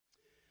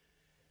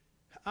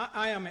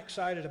I am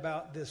excited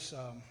about this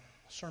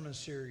sermon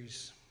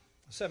series.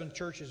 7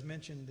 churches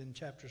mentioned in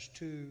chapters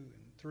 2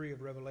 and 3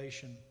 of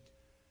Revelation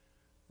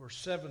were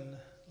 7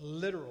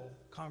 literal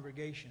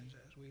congregations,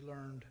 as we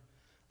learned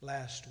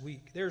last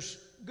week. There's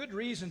good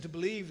reason to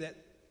believe that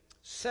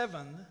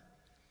 7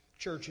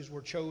 churches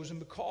were chosen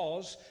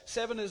because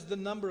 7 is the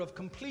number of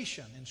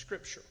completion in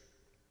Scripture.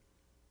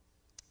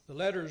 The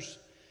letters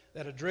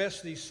that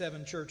address these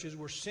 7 churches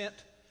were sent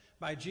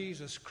by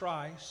Jesus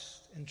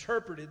Christ,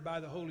 interpreted by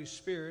the Holy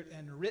Spirit,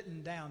 and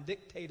written down,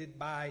 dictated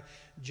by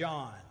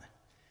John.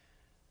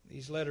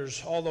 These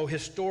letters, although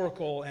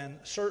historical and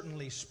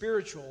certainly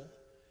spiritual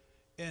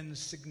in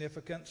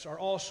significance, are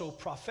also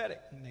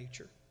prophetic in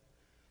nature.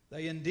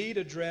 They indeed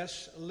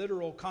address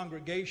literal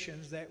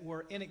congregations that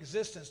were in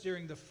existence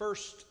during the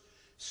first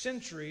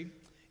century,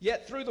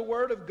 yet through the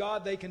Word of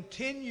God they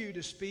continue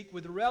to speak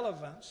with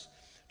relevance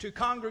to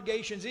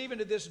congregations even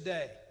to this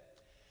day.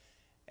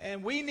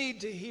 And we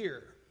need to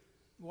hear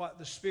what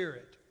the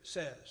Spirit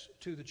says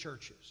to the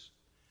churches.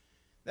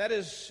 That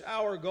is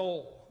our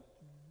goal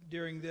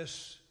during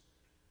this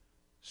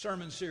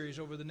sermon series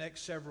over the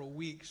next several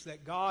weeks,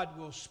 that God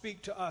will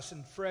speak to us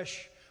in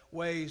fresh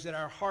ways, that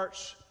our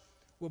hearts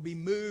will be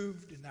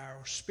moved and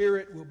our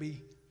spirit will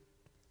be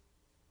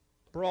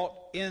brought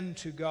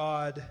into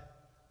God,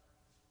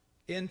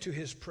 into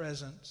His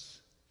presence,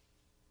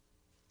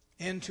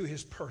 into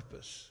His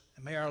purpose.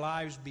 And may our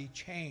lives be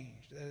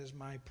changed. That is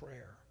my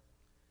prayer.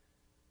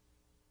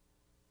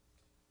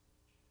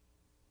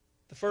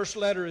 The first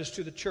letter is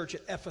to the church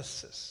at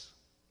Ephesus.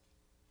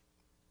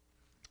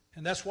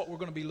 And that's what we're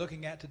going to be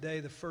looking at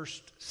today, the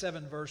first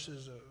 7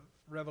 verses of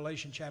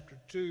Revelation chapter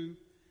 2.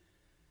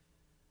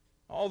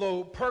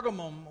 Although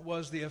Pergamum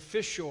was the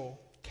official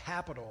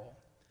capital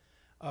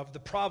of the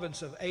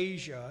province of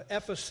Asia,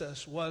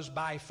 Ephesus was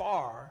by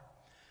far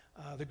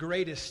the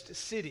greatest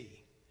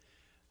city.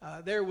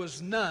 There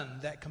was none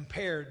that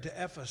compared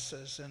to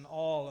Ephesus in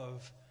all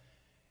of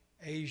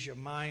Asia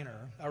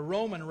Minor. A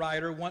Roman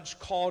writer once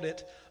called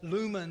it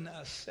Lumen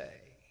Ace,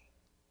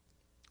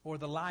 or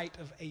the light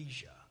of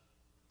Asia.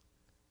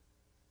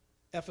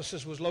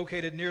 Ephesus was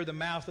located near the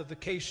mouth of the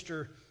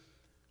Cayster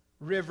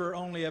River,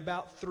 only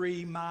about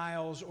 3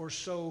 miles or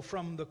so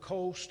from the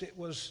coast. It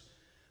was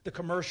the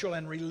commercial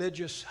and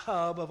religious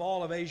hub of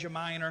all of Asia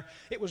Minor.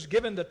 It was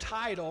given the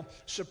title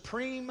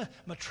Supreme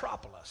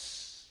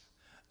Metropolis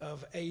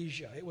of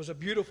Asia. It was a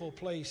beautiful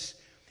place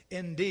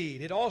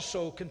indeed. It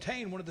also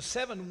contained one of the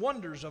 7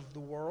 wonders of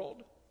the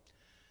world,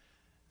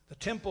 the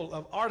Temple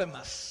of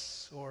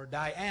Artemis, or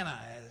Diana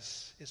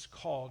as it's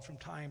called from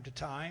time to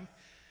time.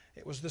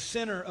 It was the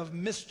center of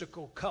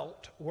mystical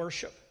cult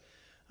worship.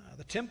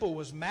 The temple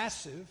was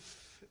massive.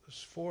 It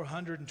was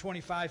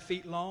 425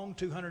 feet long,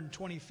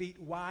 220 feet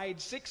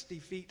wide, 60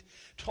 feet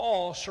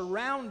tall,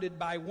 surrounded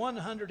by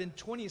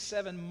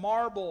 127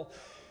 marble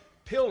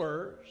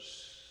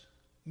pillars,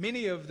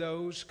 many of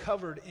those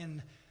covered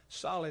in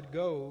solid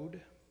gold.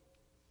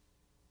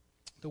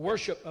 The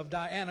worship of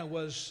Diana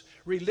was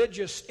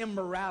religious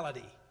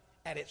immorality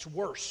at its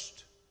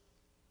worst.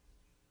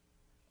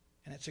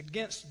 And it's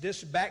against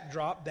this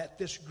backdrop that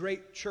this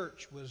great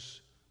church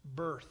was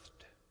birthed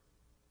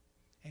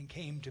and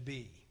came to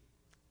be.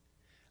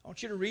 I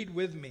want you to read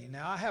with me.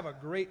 Now, I have a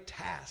great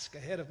task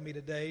ahead of me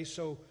today,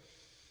 so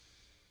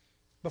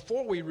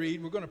before we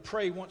read, we're going to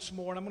pray once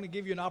more, and I'm going to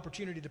give you an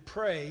opportunity to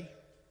pray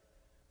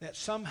that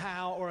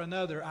somehow or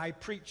another I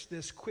preach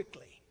this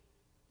quickly.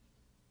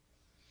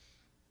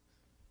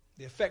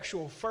 The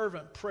effectual,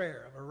 fervent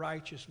prayer of a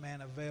righteous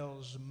man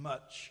avails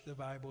much, the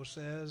Bible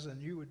says,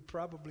 and you would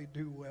probably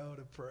do well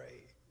to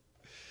pray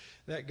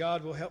that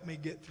God will help me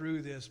get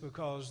through this,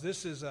 because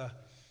this is a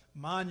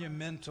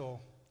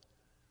monumental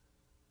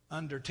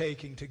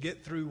undertaking to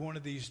get through one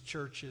of these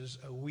churches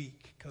a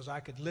week, because I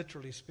could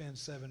literally spend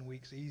 7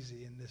 weeks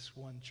easy in this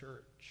one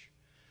church.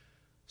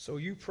 So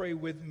you pray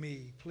with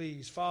me,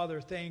 please.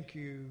 Father, thank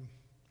you.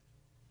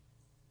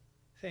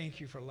 Thank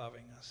you for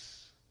loving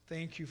us.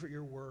 Thank you for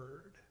your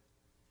word.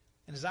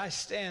 And as I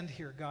stand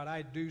here, God,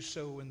 I do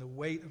so in the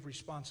weight of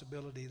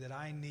responsibility that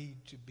I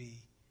need to be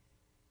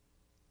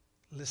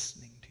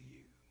listening to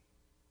you.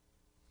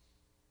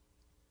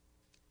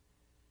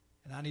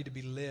 And I need to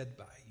be led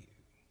by you.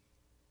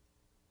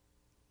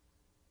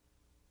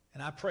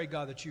 And I pray,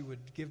 God, that you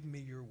would give me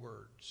your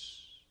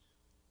words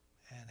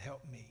and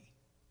help me.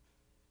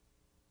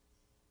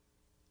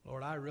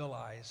 Lord, I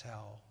realize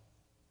how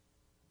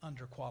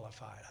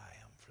underqualified I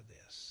am for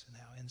this and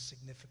how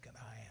insignificant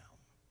I am.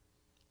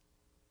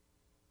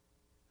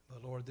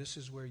 But Lord, this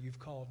is where you've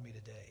called me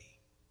today.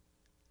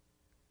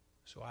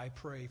 So I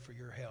pray for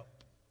your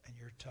help and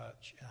your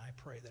touch, and I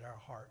pray that our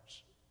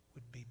hearts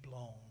would be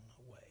blown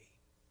away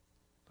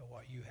by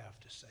what you have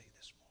to say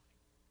this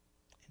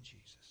morning. In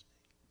Jesus'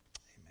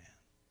 name, amen.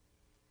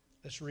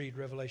 Let's read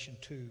Revelation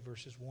 2,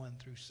 verses 1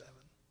 through 7.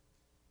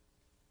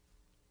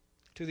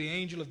 To the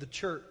angel of the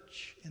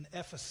church in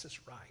Ephesus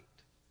write,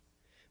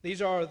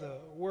 these are the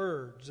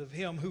words of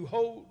him who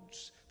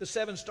holds the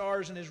 7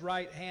 stars in his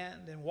right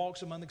hand and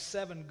walks among the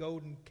 7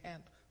 golden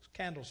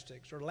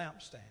candlesticks, or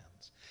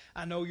lampstands.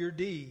 I know your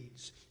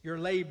deeds, your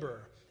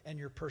labor, and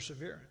your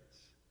perseverance.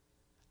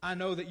 I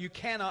know that you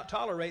cannot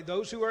tolerate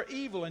those who are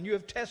evil, and you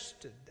have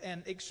tested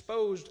and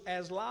exposed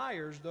as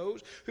liars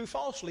those who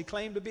falsely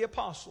claim to be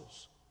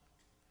apostles.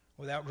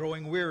 Without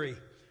growing weary,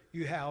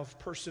 you have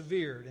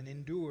persevered and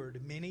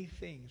endured many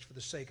things for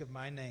the sake of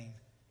my name.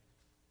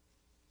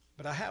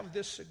 But I have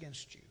this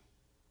against you.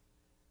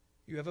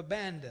 You have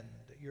abandoned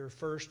your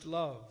first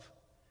love.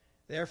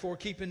 Therefore,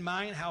 keep in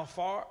mind how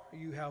far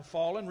you have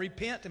fallen.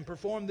 Repent and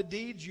perform the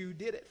deeds you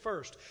did at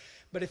first.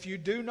 But if you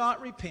do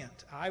not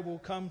repent, I will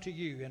come to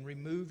you and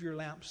remove your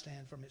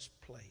lampstand from its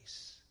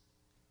place.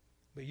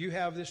 But you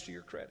have this to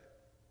your credit.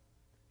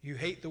 You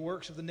hate the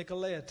works of the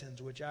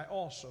Nicolaitans, which I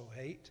also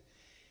hate.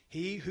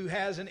 He who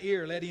has an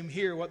ear, let him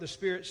hear what the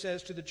Spirit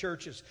says to the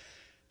churches.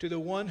 To the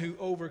one who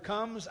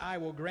overcomes, I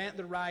will grant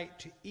the right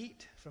to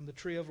eat from the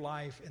tree of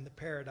life in the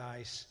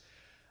paradise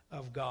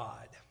of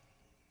God.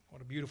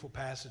 What a beautiful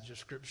passage of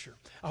Scripture.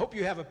 I hope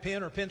you have a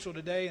pen or pencil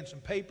today and some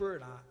paper,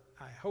 and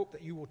I hope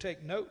that you will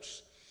take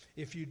notes.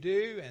 If you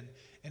do,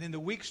 and in the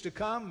weeks to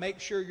come, make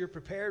sure you're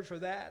prepared for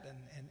that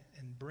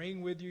and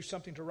bring with you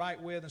something to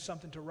write with and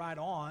something to write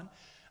on.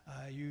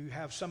 You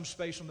have some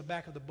space on the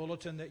back of the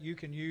bulletin that you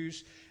can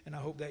use, and I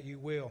hope that you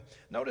will.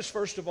 Notice,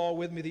 first of all,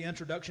 with me, the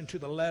introduction to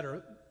the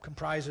letter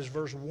comprises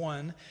verse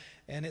 1,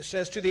 and it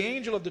says, To the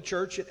angel of the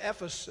church at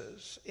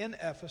Ephesus, in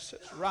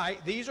Ephesus,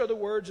 write, These are the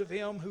words of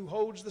him who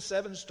holds the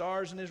 7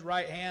 stars in his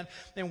right hand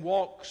and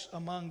walks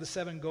among the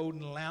 7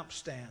 golden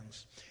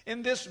lampstands.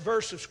 In this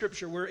verse of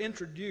Scripture, we're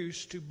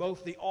introduced to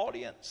both the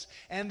audience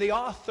and the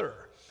author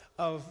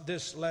of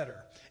this letter.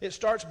 It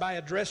starts by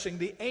addressing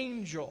the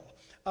angel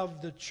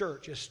of the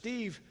church. As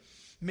Steve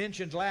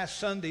mentioned last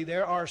Sunday,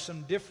 there are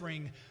some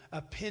differing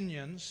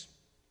opinions,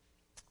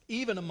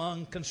 even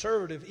among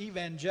conservative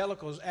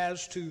evangelicals,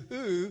 as to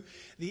who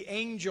the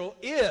angel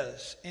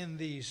is in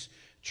these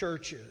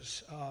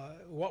churches.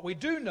 What we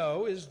do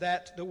know is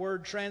that the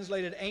word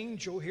translated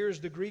angel, here's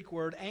the Greek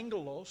word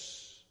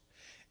angelos.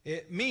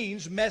 It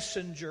means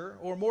messenger,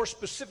 or more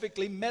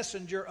specifically,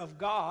 messenger of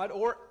God,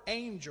 or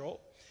angel.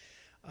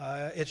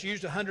 It's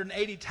used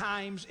 180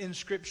 times in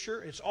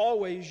Scripture. It's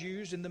always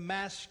used in the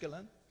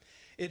masculine.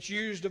 It's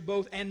used of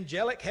both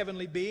angelic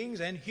heavenly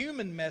beings and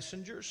human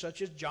messengers,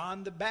 such as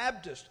John the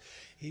Baptist.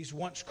 He's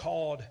once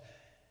called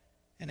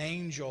an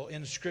angel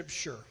in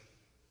Scripture.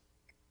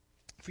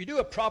 If you do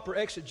a proper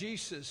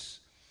exegesis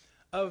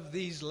of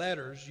these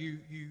letters, you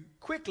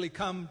quickly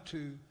come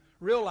to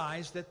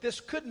realize that this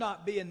could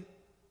not be an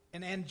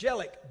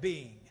angelic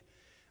being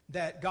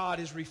that God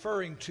is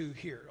referring to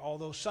here,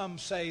 although some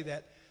say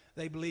that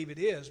they believe it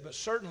is, but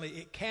certainly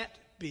it can't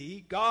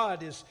be.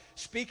 God is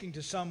speaking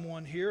to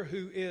someone here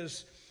who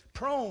is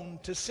prone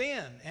to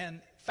sin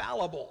and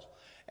fallible,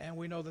 and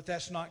we know that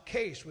that's not the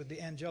case with the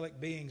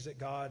angelic beings that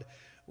God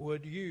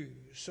would use.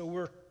 So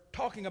we're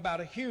talking about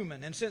a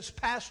human, and since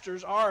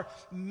pastors are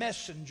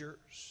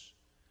messengers,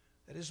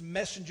 that is,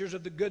 messengers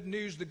of the good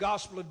news, the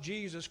gospel of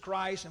Jesus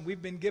Christ, and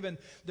we've been given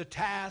the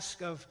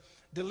task of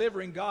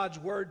delivering God's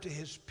word to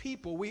his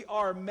people, we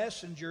are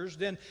messengers,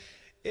 then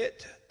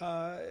it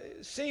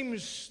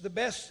seems the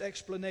best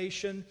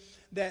explanation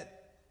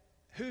that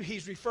who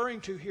he's referring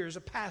to here is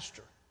a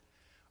pastor,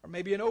 or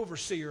maybe an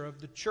overseer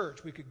of the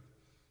church. We could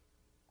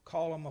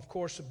call him, of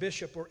course, a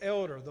bishop or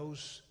elder.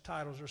 Those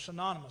titles are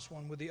synonymous,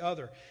 one with the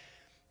other.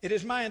 It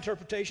is my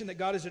interpretation that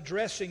God is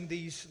addressing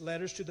these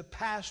letters to the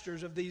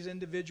pastors of these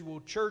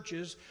individual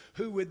churches,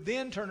 who would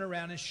then turn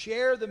around and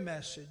share the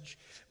message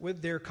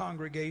with their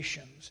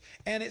congregations.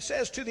 And it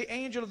says, to the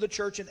angel of the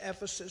church in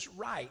Ephesus,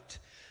 write.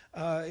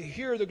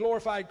 Here the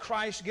glorified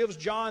Christ gives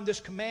John this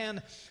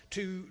command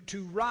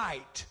to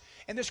write.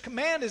 And this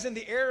command is in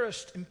the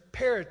aorist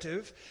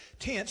imperative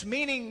tense,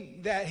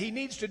 meaning that he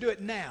needs to do it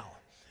now.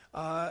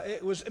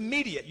 It was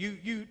immediate.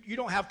 You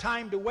don't have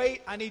time to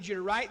wait. I need you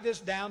to write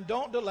this down.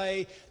 Don't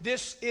delay.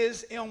 This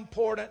is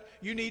important.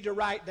 You need to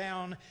write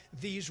down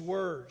these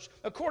words.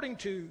 According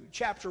to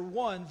chapter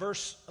 1,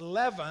 verse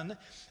 11,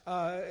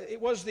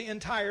 it was the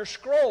entire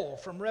scroll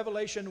from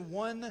Revelation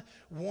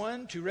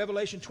 1:1 to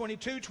Revelation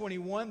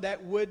 22:21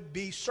 that would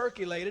be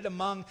circulated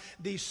among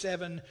these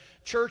 7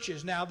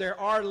 churches. Now, there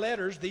are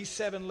letters, these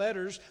 7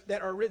 letters,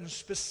 that are written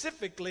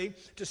specifically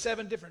to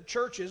 7 different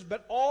churches,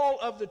 but all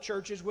of the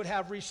churches would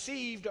have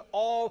received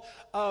all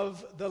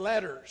of the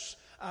letters.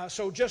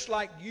 So just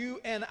like you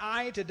and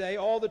I today,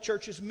 all the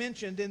churches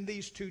mentioned in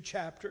these 2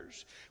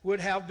 chapters would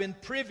have been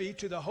privy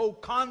to the whole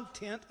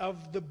content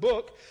of the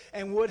book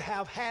and would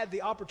have had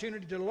the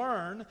opportunity to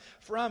learn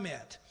from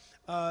it.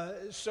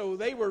 So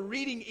they were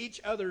reading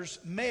each other's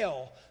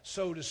mail,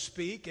 so to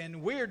speak,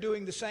 and we're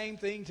doing the same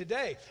thing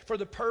today for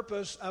the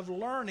purpose of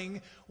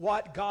learning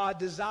what God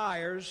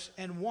desires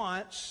and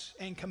wants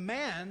and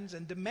commands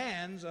and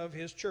demands of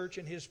his church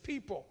and his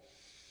people.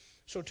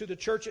 So to the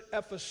church at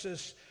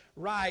Ephesus,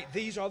 write,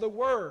 these are the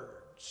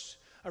words.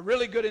 A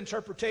really good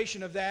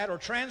interpretation of that, or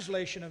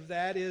translation of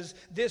that, is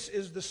this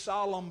is the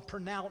solemn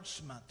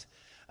pronouncement.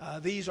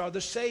 These are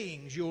the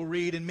sayings you'll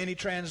read in many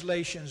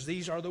translations.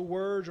 These are the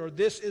words, or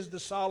this is the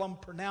solemn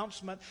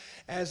pronouncement,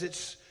 as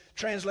it's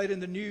translated in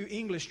the New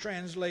English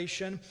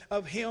translation,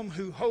 of him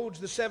who holds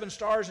the 7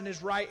 stars in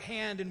his right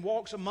hand and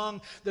walks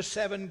among the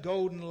 7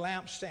 golden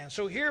lampstands.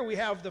 So here we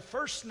have the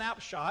first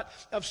snapshot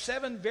of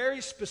 7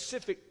 very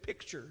specific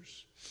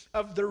pictures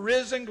of the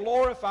risen,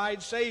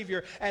 glorified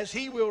Savior as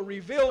he will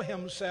reveal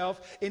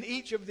himself in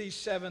each of these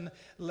 7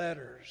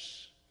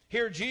 letters.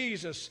 Here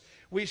Jesus,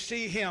 we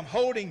see him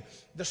holding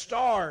the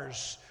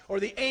stars or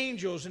the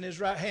angels in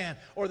his right hand,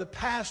 or the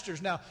pastors.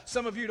 Now,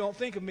 some of you don't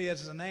think of me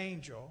as an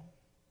angel.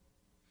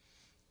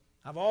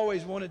 I've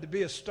always wanted to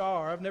be a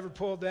star. I've never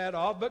pulled that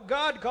off, but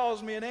God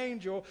calls me an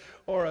angel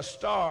or a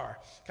star.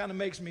 Kind of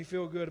makes me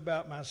feel good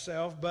about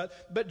myself,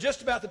 but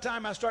just about the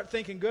time I start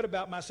thinking good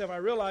about myself, I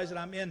realize that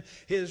I'm in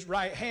his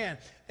right hand.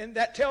 And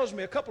that tells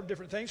me a couple of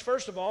different things.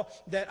 First of all,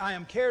 that I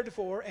am cared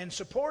for and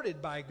supported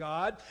by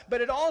God,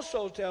 but it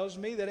also tells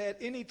me that at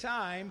any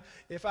time,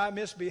 if I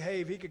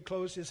misbehave, he could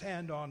close his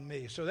hand on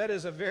me. So that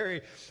is a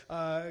very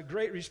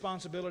great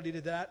responsibility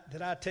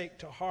that I take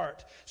to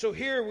heart. So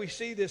here we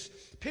see this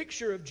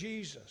picture of Jesus.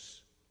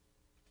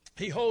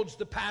 He holds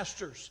the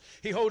pastors,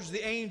 he holds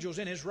the angels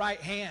in his right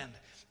hand,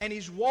 and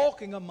he's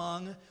walking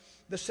among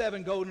the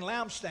 7 golden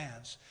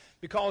lampstands.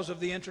 Because of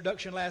the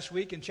introduction last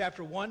week in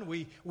chapter 1,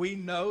 we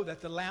know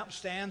that the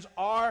lampstands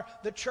are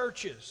the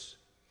churches.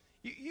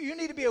 You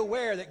need to be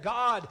aware that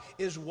God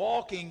is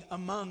walking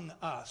among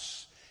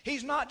us.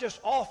 He's not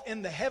just off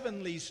in the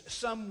heavenlies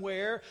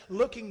somewhere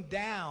looking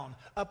down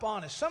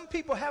upon us. Some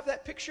people have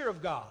that picture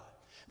of God,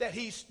 that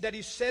he's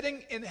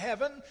sitting in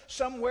heaven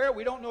somewhere.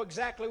 We don't know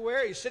exactly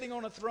where. He's sitting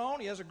on a throne.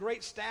 He has a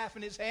great staff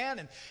in his hand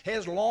and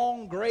has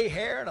long gray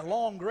hair and a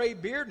long gray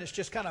beard, and it's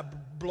just kind of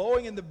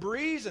blowing in the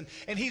breeze,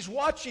 and he's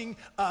watching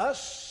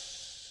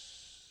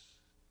us.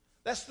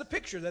 That's the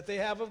picture that they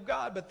have of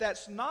God, but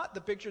that's not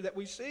the picture that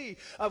we see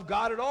of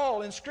God at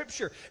all in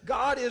Scripture.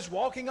 God is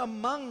walking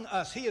among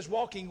us. He is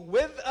walking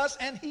with us,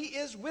 and he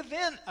is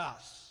within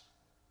us.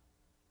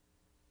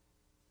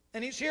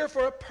 And he's here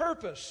for a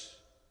purpose.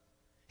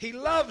 He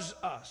loves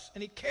us,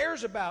 and he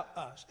cares about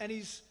us, and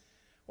he's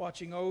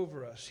watching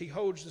over us. He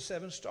holds the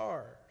 7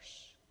 stars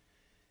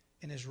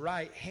in his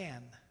right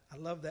hand. I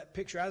love that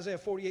picture. Isaiah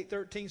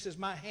 48:13 says,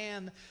 my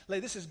hand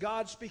laid, this is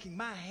God speaking,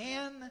 my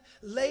hand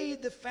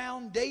laid the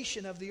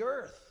foundation of the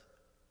earth.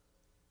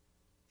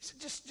 He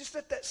said, just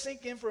let that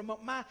sink in for a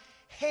moment. My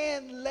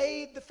hand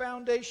laid the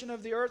foundation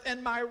of the earth,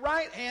 and my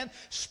right hand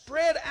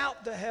spread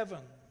out the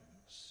heavens.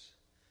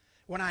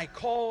 When I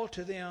call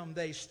to them,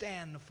 they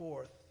stand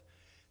forth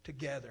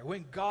together.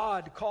 When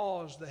God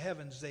calls the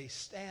heavens, they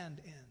stand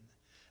in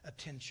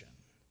attention.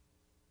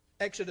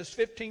 Exodus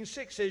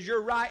 15:6 says,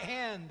 your right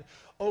hand,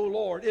 O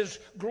Lord, is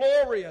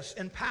glorious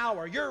in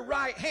power. Your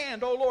right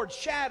hand, O Lord,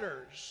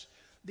 shatters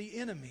the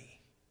enemy.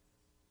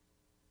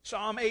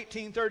 Psalm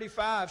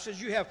 18:35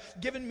 says, you have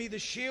given me the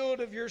shield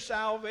of your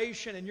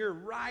salvation, and your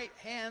right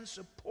hand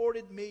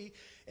supported me,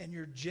 and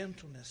your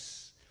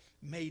gentleness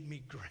made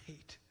me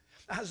great.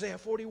 Isaiah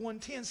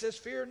 41:10 says,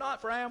 fear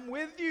not, for I am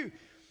with you.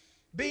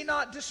 Be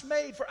not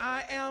dismayed, for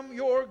I am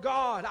your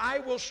God. I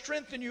will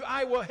strengthen you.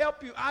 I will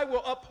help you. I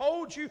will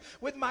uphold you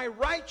with my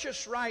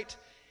righteous right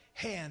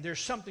hand. There's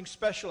something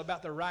special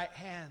about the right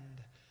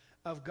hand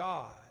of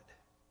God.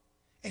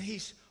 And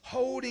he's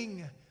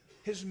holding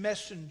his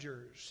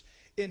messengers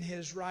in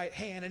his right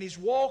hand, and he's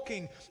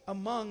walking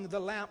among the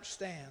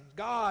lampstands.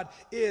 God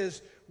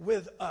is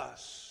with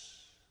us.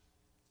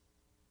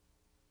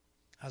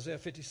 Isaiah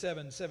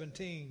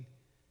 57:17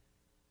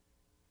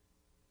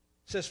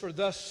 says, for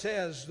thus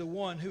says the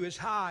one who is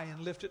high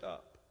and lifted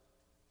up,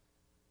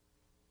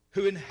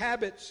 who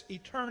inhabits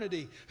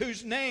eternity,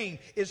 whose name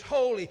is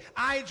holy.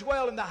 I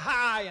dwell in the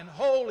high and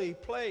holy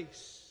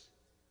place,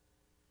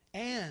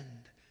 and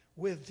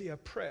with the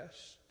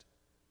oppressed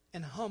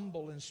and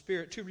humble in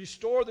spirit, to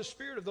restore the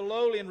spirit of the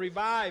lowly and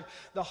revive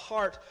the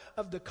heart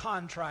of the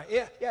contrite.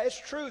 Yeah, it's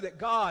true that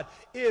God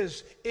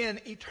is in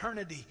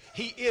eternity.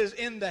 He is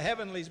in the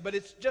heavenlies, but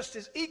it's just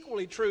as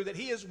equally true that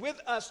he is with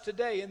us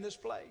today in this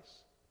place.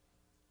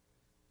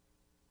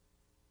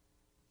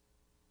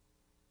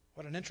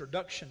 What an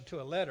introduction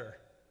to a letter.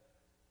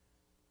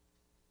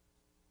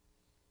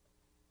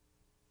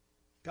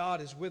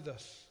 God is with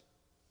us.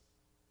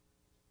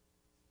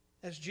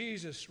 As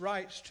Jesus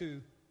writes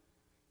to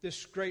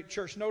this great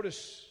church,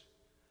 notice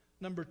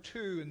number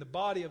 2 in the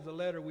body of the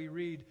letter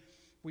we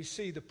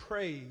see the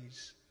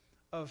praise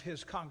of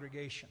his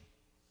congregation.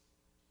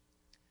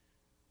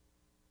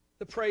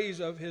 The praise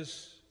of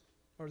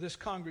this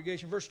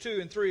congregation. Verse 2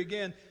 and 3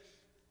 again,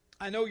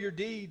 I know your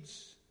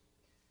deeds,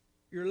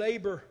 your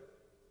labor,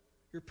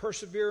 your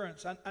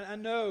perseverance. I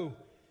know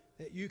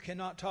that you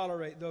cannot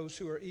tolerate those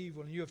who are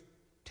evil, and you have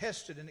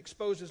tested and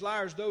exposed as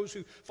liars those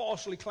who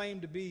falsely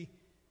claim to be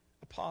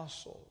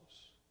apostles.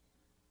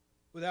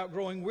 Without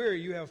growing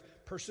weary, you have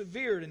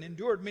persevered and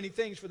endured many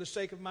things for the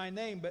sake of my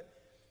name. But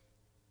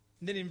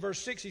then in verse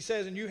 6 he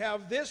says, and you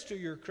have this to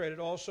your credit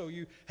also,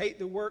 you hate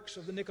the works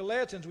of the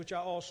Nicolaitans, which I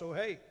also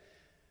hate.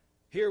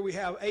 Here we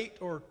have 8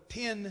 or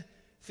 10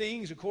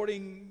 things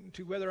according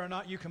to whether or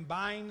not you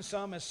combine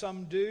some as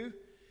some do,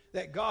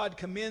 that God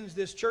commends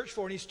this church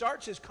for. And he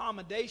starts his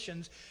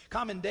commendations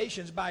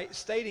by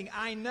stating,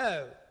 I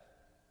know.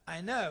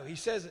 I know. He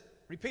says it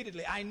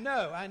repeatedly. I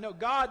know.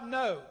 God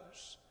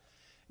knows.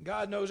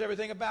 God knows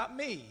everything about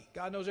me.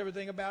 God knows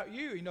everything about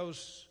you. He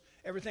knows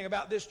everything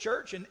about this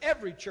church and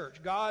every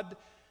church. God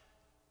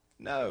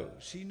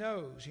knows. He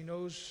knows. He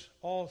knows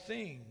all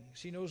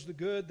things. He knows the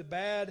good, the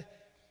bad,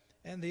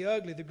 and the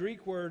ugly. The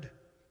Greek word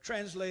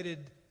translated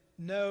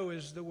know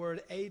is the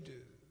word edu.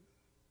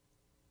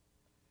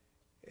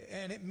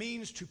 And it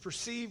means to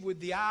perceive with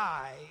the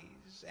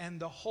eyes and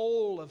the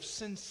whole of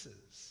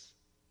senses.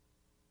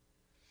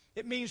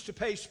 It means to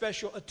pay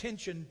special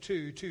attention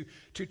to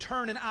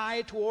turn an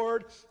eye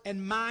toward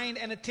and mind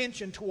and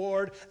attention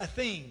toward a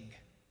thing.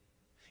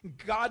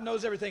 God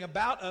knows everything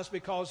about us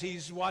because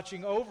he's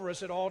watching over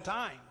us at all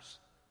times.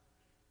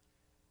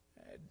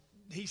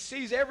 He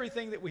sees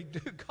everything that we do.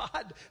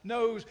 God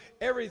knows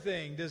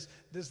everything.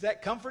 Does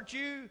that comfort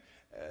you?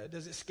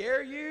 Does it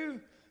scare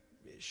you?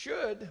 It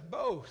should,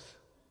 both.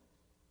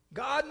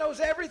 God knows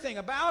everything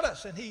about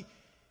us, and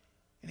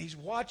he's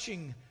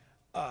watching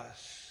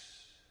us.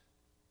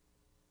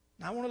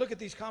 Now, I want to look at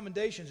these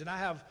commendations,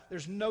 and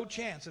there's no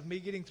chance of me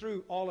getting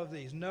through all of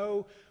these.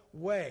 No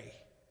way.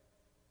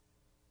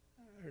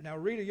 Now,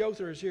 Rita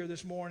Yother is here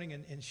this morning,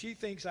 and she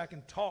thinks I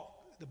can talk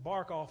the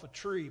bark off a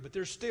tree, but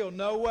there's still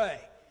no way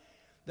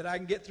that I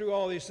can get through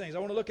all these things. I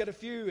want to look at a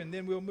few, and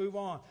then we'll move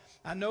on.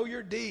 I know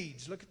your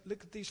deeds. Look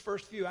at these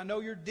first few. I know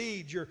your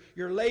deeds, your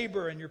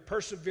labor, and your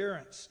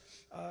perseverance.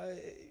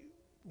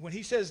 When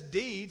he says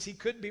deeds, he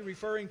could be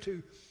referring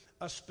to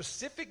a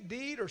specific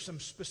deed or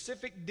some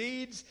specific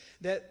deeds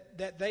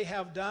that they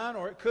have done,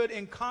 or it could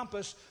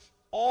encompass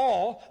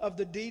all of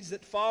the deeds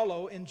that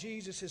follow in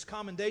Jesus'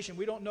 commendation.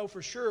 We don't know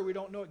for sure. We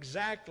don't know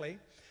exactly.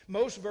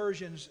 Most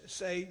versions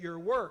say your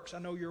works. I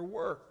know your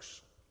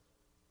works.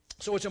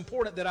 So it's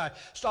important that I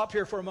stop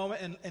here for a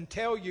moment and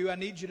tell you, I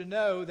need you to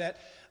know that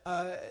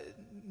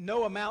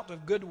no amount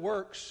of good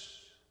works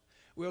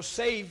will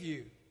save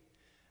you.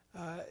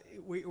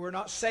 We're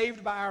not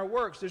saved by our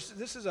works.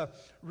 This is a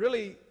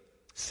really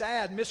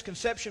sad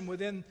misconception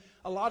within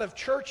a lot of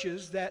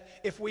churches that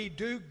if we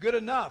do good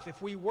enough,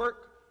 if we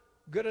work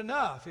good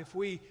enough, if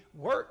we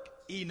work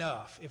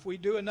enough, if we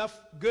do enough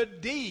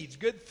good deeds,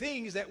 good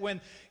things, that when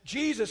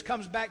Jesus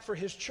comes back for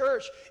his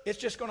church, it's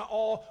just going to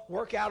all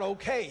work out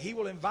okay. He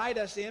will invite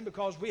us in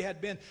because we had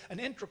been an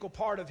integral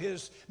part of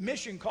his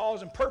mission,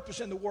 cause, and purpose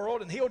in the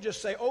world, and he'll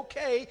just say,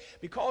 okay,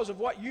 because of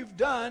what you've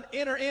done,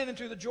 enter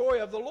into the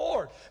joy of the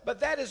Lord.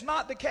 But that is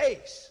not the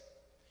case.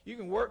 You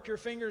can work your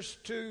fingers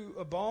to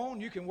a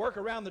bone. You can work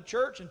around the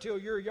church until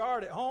your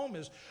yard at home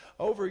is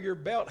over your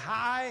belt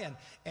high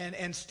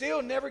and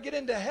still never get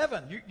into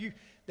heaven.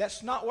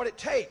 That's not what it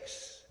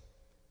takes.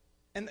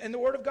 And the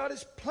Word of God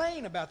is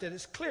plain about that.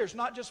 It's clear. It's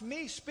not just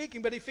me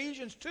speaking, but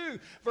Ephesians 2,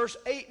 verse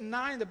 8 and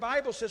 9, the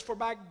Bible says, for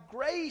by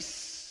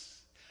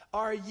grace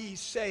are ye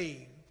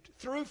saved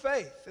through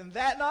faith, and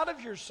that not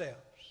of yourselves.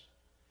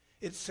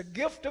 It's a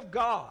gift of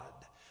God,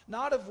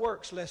 not of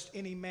works, lest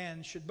any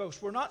man should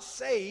boast. We're not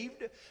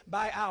saved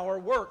by our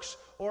works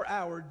or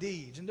our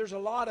deeds. And there's a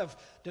lot of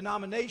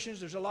denominations,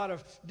 there's a lot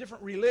of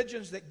different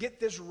religions that get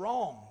this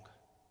wrong.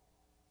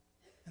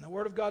 And the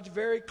Word of God's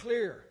very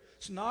clear.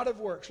 It's not of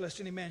works, lest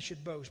any man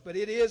should boast, but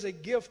it is a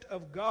gift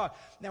of God.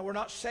 Now, we're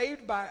not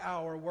saved by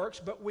our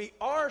works, but we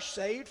are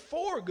saved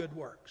for good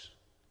works.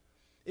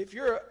 If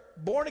you're a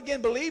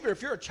born-again believer,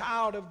 if you're a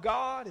child of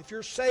God, if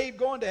you're saved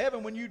going to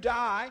heaven when you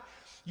die,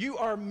 you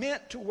are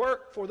meant to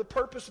work for the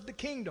purpose of the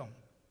kingdom.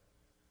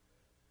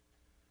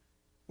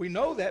 We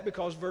know that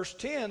because verse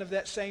 10 of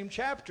that same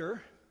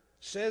chapter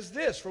says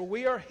this, for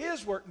we are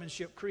his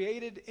workmanship,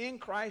 created in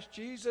Christ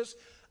Jesus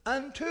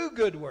unto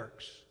good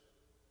works,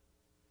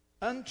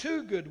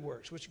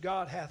 which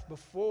God hath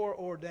before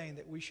ordained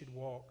that we should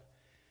walk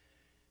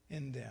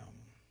in them.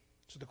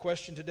 So the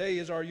question today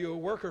is, are you a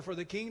worker for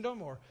the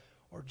kingdom or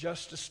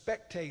just a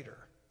spectator?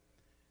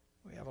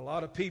 We have a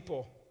lot of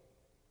people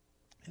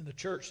in the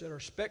church that are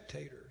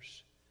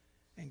spectators,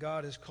 and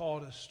God has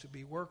called us to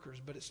be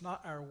workers, but it's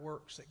not our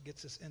works that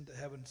gets us into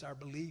heaven. It's our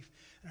belief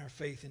and our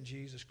faith in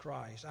Jesus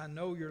Christ. I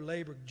know your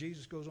labor,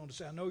 Jesus goes on to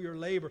say, I know your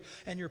labor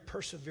and your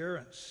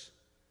perseverance.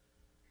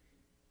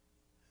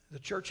 The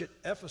church at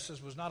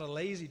Ephesus was not a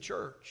lazy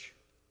church.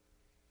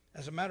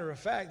 As a matter of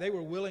fact, they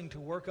were willing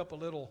to work up a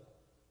little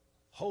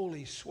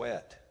holy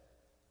sweat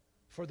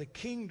for the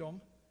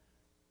kingdom,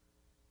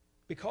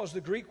 because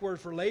the Greek word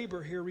for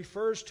labor here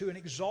refers to an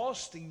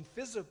exhausting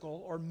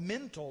physical or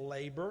mental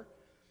labor,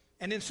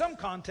 and in some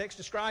contexts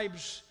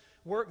describes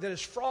work that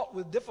is fraught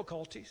with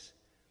difficulties,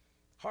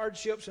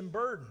 hardships, and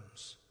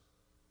burdens.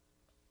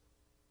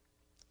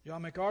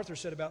 John MacArthur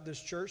said about this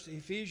church, the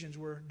Ephesians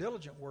were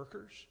diligent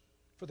workers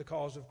for the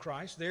cause of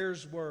Christ.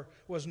 Theirs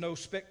was no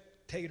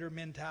spectator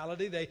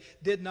mentality. They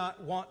did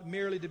not want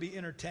merely to be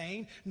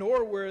entertained,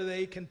 nor were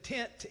they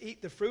content to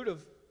eat the fruit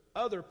of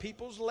other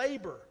people's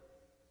labor,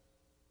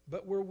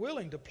 but were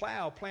willing to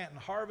plow, plant, and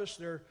harvest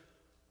their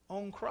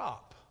own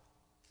crop.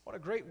 What a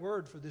great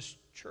word for this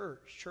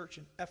church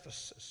in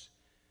Ephesus.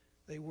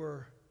 They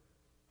were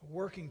a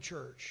working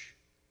church.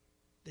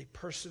 They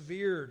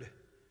persevered.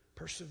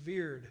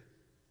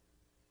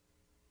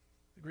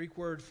 The Greek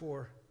word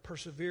for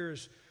persevere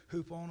is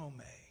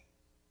huponome,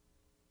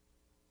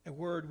 a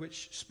word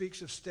which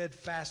speaks of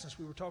steadfastness.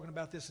 We were talking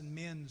about this in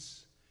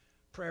men's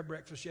prayer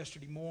breakfast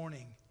yesterday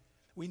morning.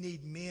 We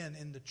need men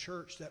in the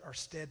church that are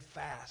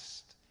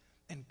steadfast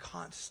and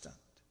constant.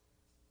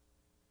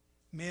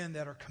 Men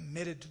that are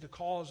committed to the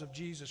cause of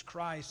Jesus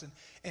Christ.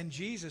 And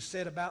Jesus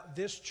said about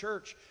this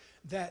church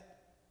that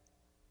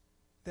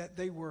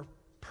they were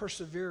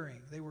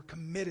persevering, they were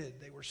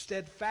committed, they were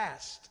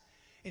steadfast.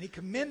 And he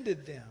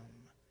commended them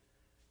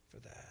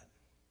for that.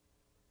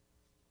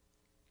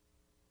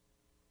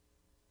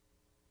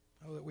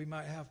 Oh, that we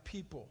might have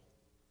people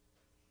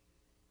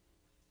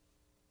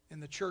in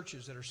the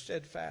churches that are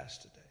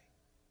steadfast today.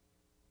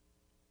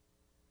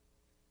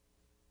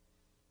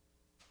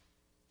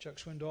 Chuck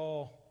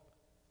Swindoll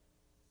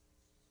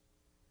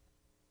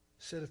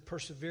said of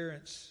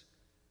perseverance,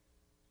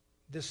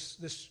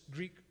 this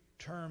Greek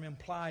term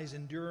implies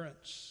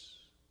endurance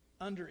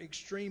under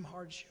extreme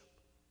hardship,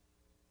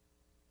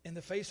 in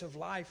the face of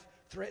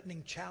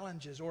life-threatening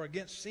challenges or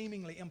against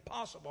seemingly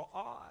impossible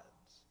odds.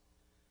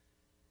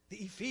 The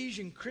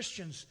Ephesian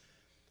Christians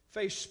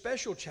faced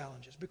special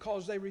challenges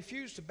because they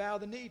refused to bow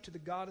the knee to the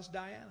goddess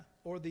Diana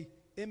or the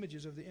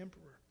images of the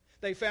emperor.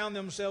 They found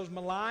themselves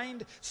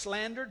maligned,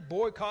 slandered,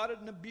 boycotted,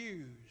 and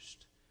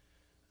abused,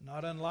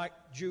 not unlike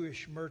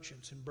Jewish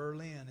merchants in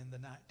Berlin in the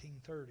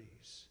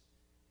 1930s.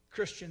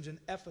 Christians in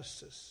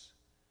Ephesus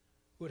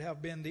would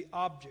have been the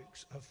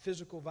objects of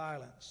physical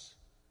violence,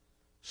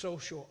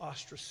 social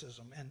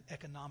ostracism, and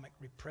economic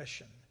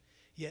repression,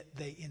 yet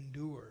they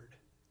endured,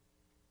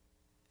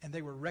 and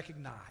they were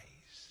recognized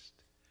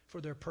for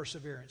their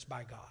perseverance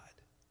by God.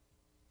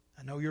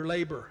 I know your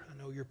labor.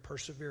 I know your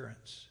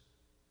perseverance.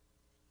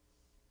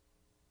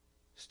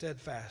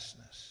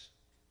 Steadfastness.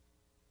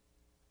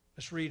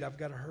 Let's read. I've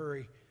got to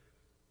hurry.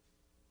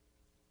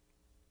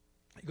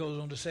 It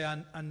goes on to say,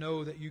 I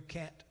know that you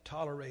can't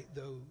tolerate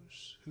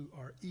those who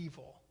are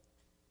evil.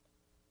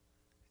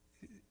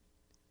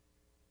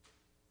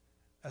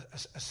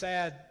 A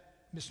sad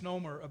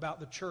misnomer about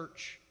the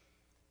church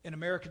in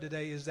America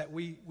today is that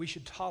we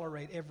should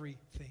tolerate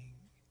everything.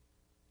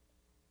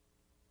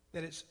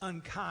 That it's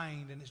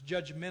unkind and it's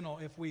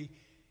judgmental if we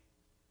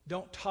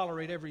don't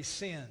tolerate every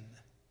sin.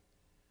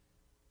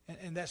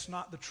 And that's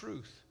not the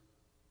truth.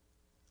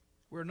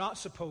 We're not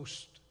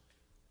supposed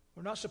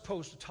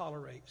to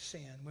tolerate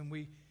sin. When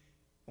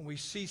we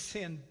see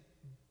sin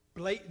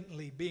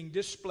blatantly being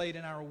displayed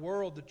in our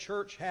world, the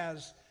church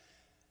has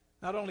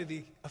not only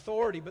the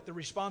authority but the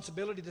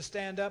responsibility to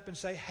stand up and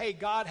say, hey,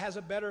 God has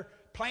a better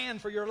plan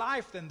for your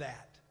life than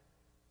that.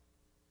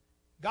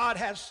 God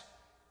has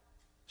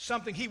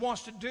something He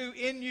wants to do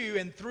in you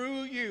and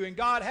through you, and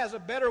God has a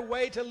better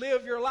way to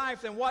live your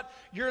life than what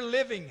you're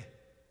living.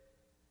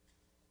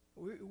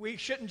 We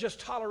shouldn't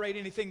just tolerate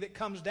anything that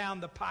comes down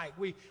the pike.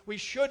 We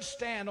should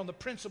stand on the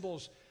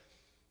principles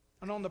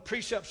and on the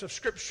precepts of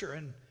Scripture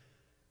and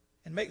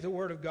make the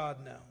Word of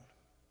God known.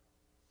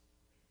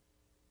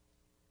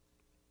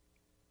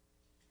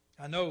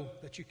 I know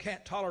that you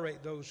can't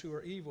tolerate those who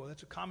are evil.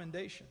 That's a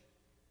commendation.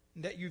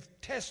 And that you've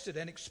tested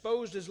and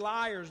exposed as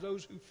liars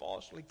those who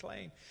falsely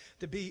claim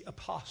to be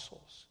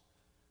apostles.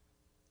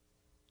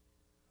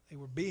 They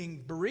were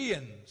being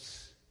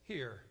Bereans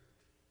here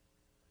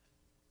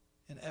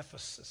in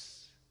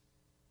Ephesus.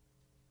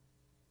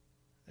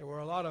 There were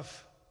a lot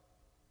of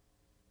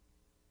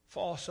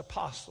false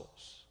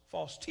apostles,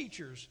 false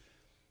teachers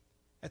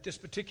at this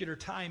particular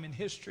time in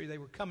history. They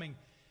were coming,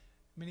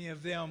 many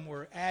of them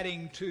were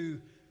adding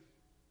to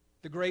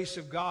the grace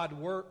of God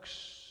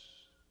works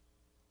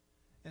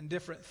and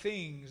different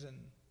things,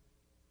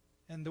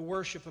 and the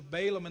worship of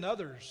Balaam and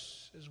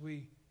others, as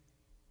we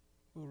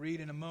will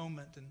read in a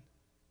moment.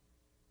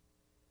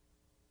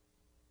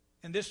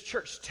 And this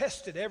church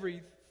tested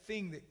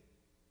everything that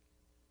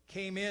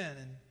came in,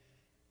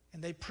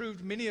 and they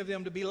proved many of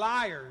them to be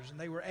liars, and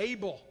they were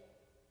able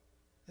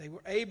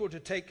to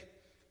take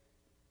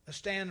a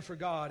stand for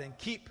God and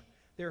keep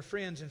their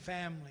friends and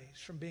families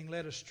from being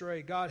led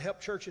astray. God help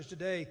churches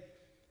today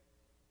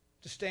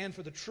to stand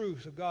for the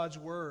truth of God's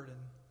Word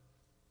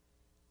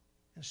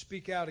and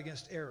speak out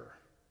against error.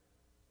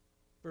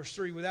 Verse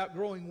 3, without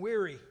growing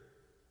weary,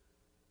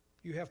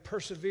 you have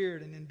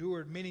persevered and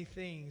endured many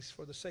things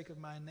for the sake of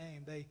my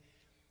name. They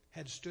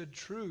had stood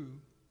true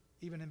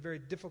even in very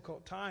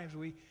difficult times.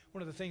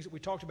 One of the things that we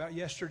talked about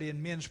yesterday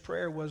in men's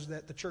prayer was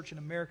that the church in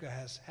America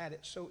has had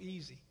it so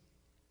easy.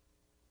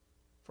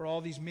 For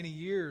all these many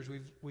years,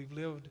 we've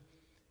lived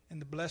in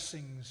the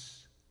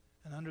blessings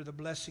and under the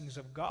blessings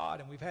of God,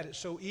 and we've had it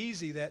so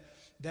easy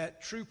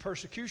that true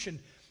persecution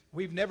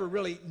we've never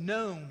really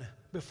known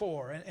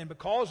before. And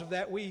because of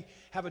that, we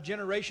have a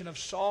generation of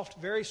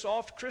soft, very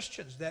soft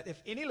Christians that if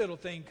any little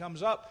thing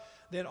comes up,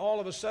 then all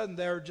of a sudden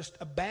they're just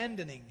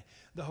abandoning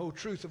the whole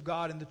truth of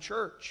God in the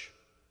church.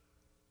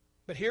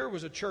 But here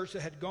was a church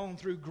that had gone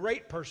through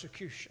great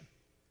persecution.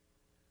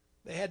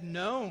 They had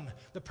known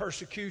the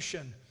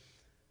persecution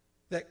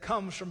that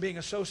comes from being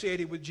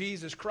associated with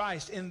Jesus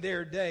Christ in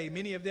their day.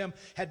 Many of them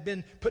had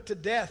been put to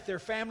death, their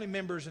family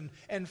members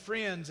and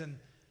friends. And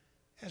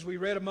as we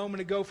read a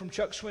moment ago from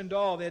Chuck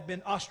Swindoll, they had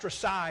been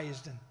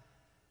ostracized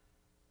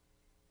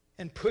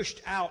and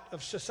pushed out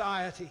of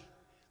society.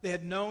 They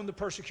had known the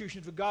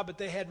persecutions of God, but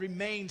they had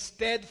remained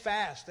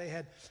steadfast. They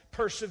had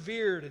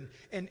persevered.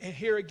 And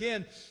here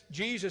again,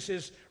 Jesus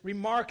is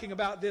remarking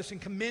about this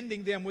and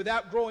commending them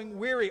without growing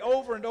weary.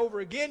 Over and over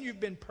again, you've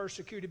been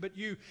persecuted, but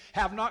you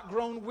have not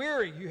grown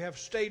weary. You have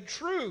stayed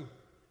true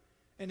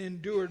and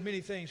endured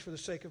many things for the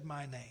sake of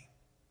my name.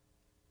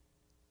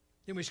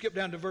 Then we skip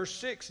down to verse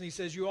 6, and he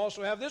says, you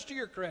also have this to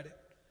your credit.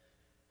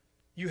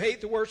 You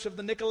hate the works of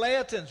the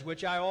Nicolaitans,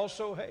 which I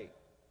also hate.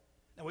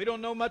 Now, we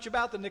don't know much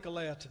about the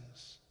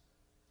Nicolaitans.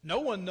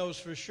 No one knows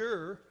for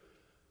sure.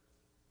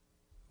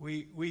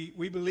 We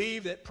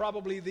believe that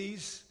probably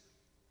these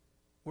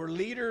were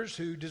leaders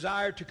who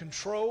desired to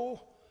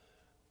control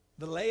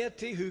the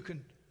laity, who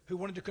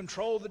wanted to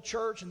control the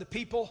church and the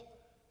people,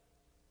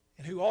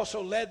 and who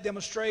also led them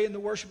astray in the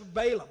worship of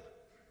Balaam,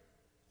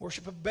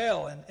 worship of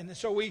Baal. And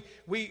so we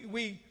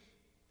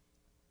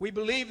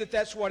believe that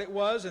that's what it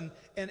was,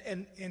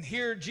 and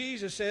here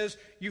Jesus says,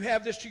 you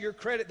have this to your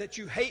credit, that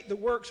you hate the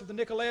works of the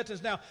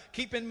Nicolaitans. Now,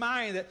 keep in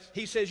mind that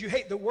he says you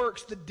hate the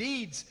works, the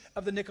deeds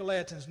of the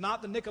Nicolaitans,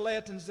 not the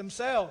Nicolaitans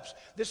themselves.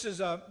 This is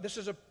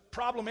a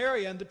problem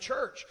area in the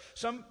church.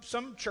 Some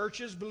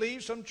churches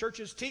believe, some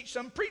churches teach,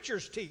 some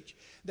preachers teach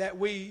that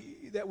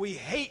we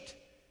hate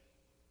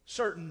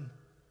certain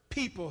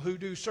people who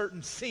do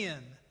certain sin,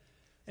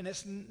 and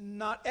it's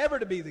not ever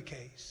to be the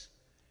case.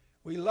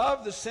 We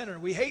love the sinner.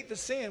 We hate the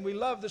sin. We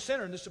love the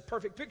sinner. And this is a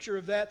perfect picture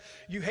of that.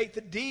 You hate the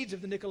deeds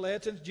of the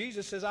Nicolaitans.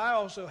 Jesus says, I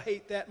also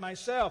hate that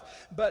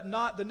myself, but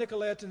not the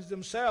Nicolaitans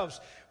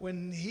themselves.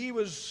 When he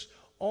was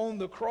on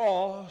the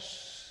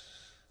cross,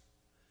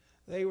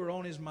 they were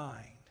on his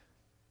mind.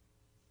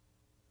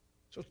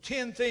 So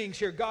 10 things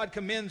here God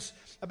commends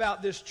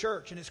about this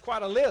church, and it's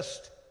quite a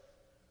list.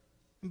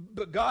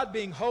 But God,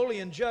 being holy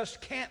and just,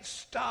 can't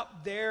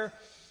stop there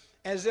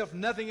as if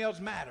nothing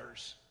else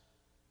matters.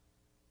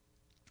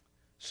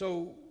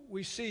 So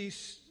we see,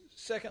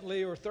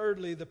 secondly or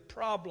thirdly, the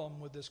problem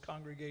with this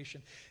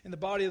congregation. In the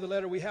body of the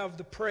letter, we have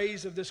the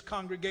praise of this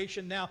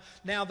congregation. Now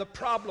the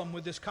problem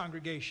with this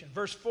congregation.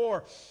 Verse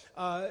 4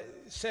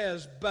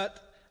 says,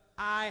 but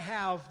I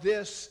have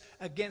this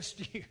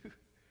against you.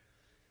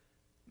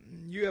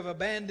 You have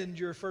abandoned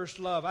your first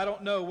love. I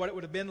don't know what it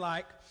would have been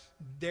like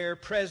there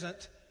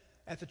present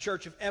at the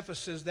church of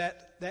Ephesus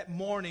that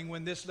morning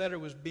when this letter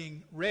was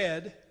being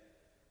read.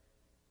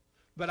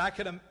 But I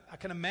can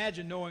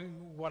imagine,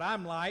 knowing what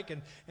I'm like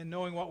and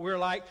knowing what we're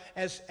like,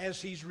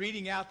 as he's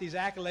reading out these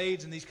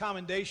accolades and these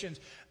commendations,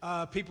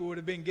 people would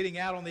have been getting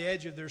out on the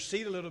edge of their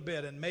seat a little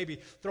bit and maybe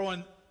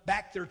throwing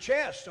back their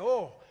chest.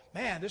 Oh,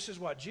 man, this is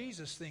what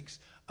Jesus thinks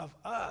of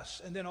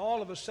us. And then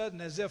all of a sudden,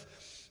 as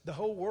if the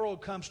whole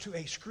world comes to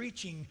a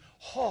screeching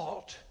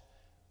halt,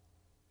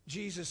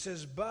 Jesus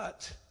says,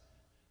 but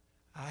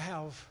I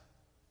have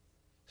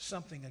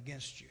something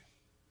against you.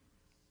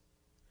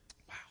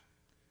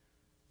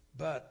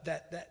 But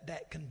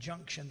that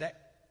conjunction,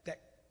 that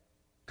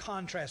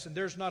contrast, and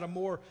there's not a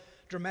more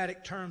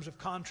dramatic terms of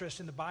contrast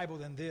in the Bible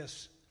than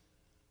this.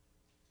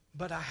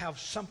 But I have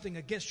something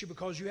against you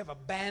because you have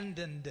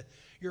abandoned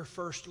your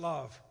first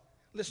love.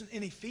 Listen,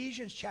 in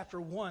Ephesians chapter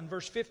 1,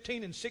 verse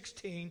 15 and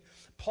 16,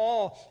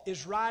 Paul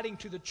is writing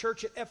to the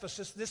church at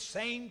Ephesus, this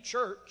same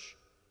church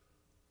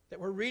that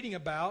we're reading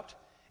about,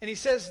 and he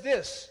says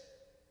this,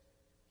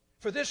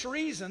 for this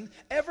reason,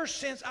 ever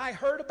since I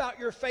heard about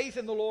your faith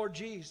in the Lord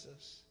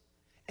Jesus,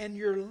 and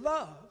your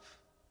love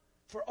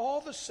for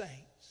all the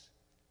saints,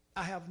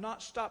 I have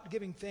not stopped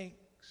giving thanks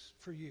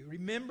for you,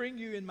 remembering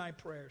you in my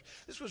prayers.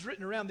 This was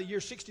written around the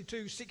year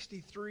 62,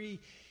 63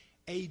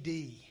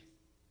 A.D.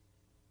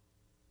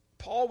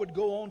 Paul would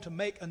go on to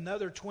make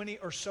another 20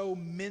 or so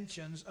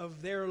mentions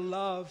of their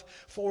love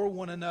for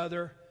one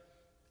another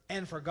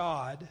and for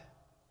God.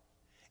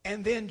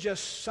 And then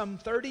just some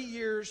 30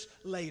 years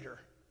later,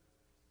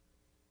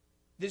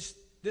 this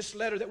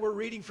letter that we're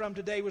reading from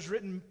today was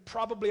written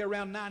probably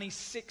around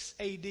 96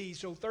 A.D.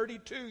 So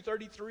 32,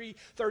 33,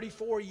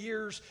 34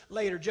 years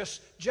later,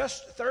 just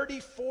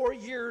 34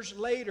 years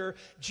later,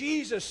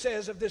 Jesus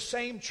says of this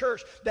same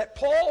church that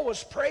Paul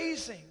was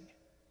praising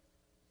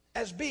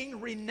as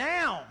being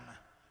renowned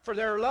for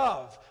their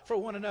love for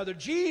one another.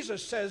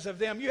 Jesus says of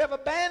them, you have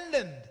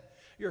abandoned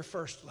your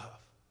first love.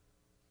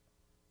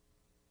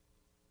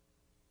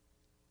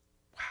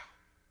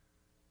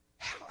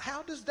 Wow.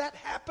 How does that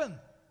happen?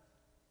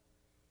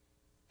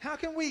 How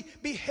can we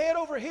be head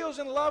over heels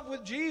in love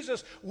with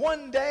Jesus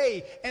one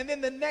day and then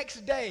the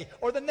next day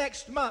or the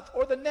next month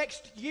or the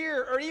next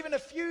year or even a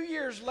few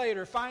years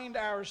later find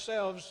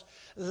ourselves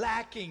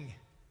lacking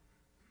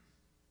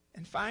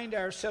and find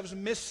ourselves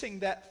missing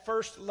that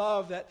first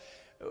love that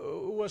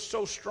was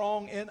so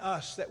strong in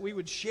us, that we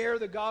would share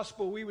the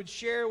gospel, we would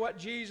share what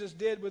Jesus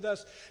did with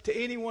us to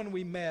anyone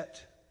we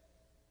met?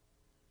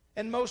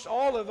 And most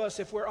all of us,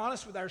 if we're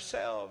honest with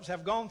ourselves,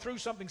 have gone through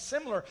something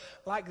similar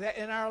like that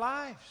in our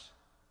lives.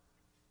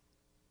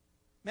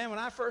 Man, when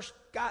I first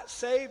got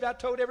saved, I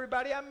told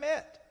everybody I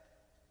met.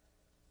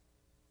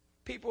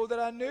 People that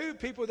I knew,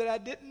 people that I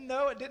didn't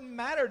know, it didn't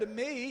matter to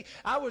me.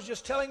 I was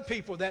just telling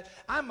people that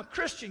I'm a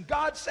Christian.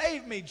 God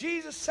saved me.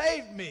 Jesus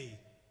saved me.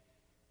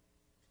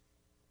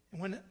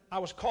 And when I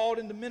was called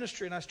into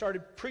ministry and I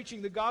started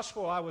preaching the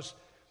gospel, I was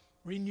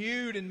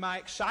renewed in my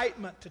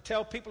excitement to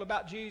tell people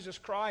about Jesus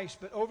Christ.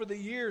 But over the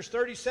years,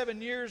 37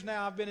 years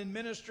now I've been in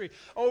ministry,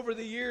 over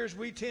the years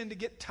we tend to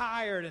get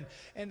tired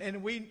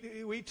and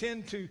we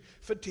tend to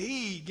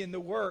fatigue in the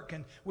work,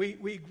 and we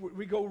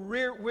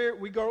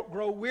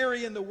grow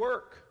weary in the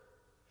work.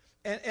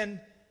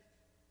 And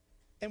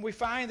we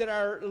find that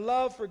our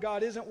love for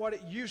God isn't what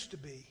it used to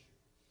be.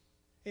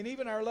 And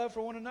even our love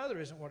for one another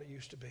isn't what it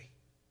used to be.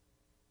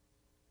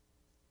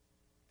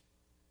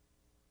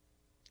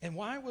 And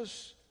why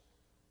was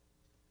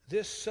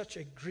this such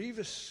a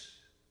grievous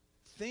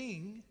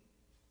thing,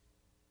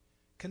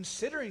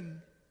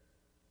 considering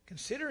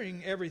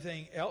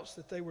everything else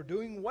that they were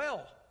doing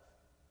well?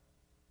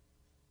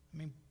 I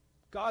mean,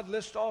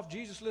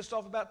 Jesus lists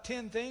off about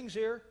 10 things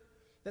here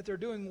that they're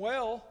doing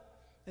well,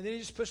 and then he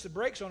just puts the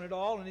brakes on it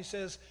all, and he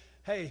says,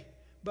 hey,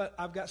 but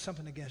I've got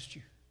something against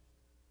you.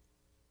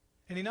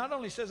 And he not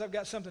only says, I've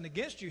got something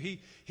against you,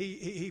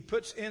 he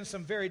puts in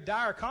some very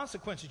dire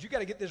consequences. You got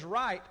to get this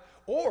right,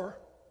 or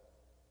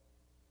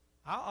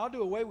I'll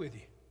do away with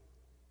you.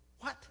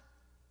 What?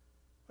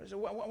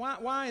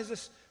 Why is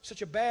this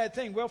such a bad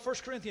thing? Well, 1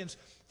 Corinthians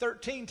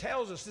 13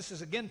 tells us, this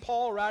is again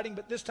Paul writing,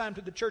 but this time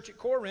to the church at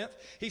Corinth.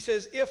 He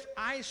says, if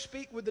I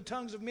speak with the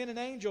tongues of men and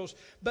angels,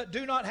 but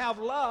do not have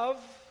love,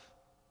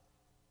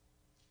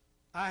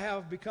 I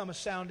have become a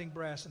sounding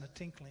brass and a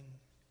tinkling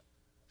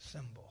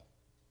cymbal.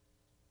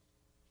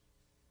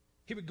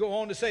 He would go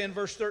on to say in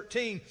verse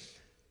 13,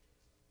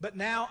 but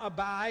now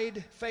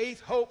abide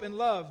faith, hope, and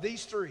love,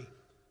 these three.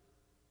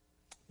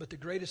 But the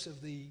greatest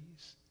of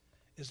these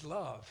is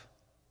love.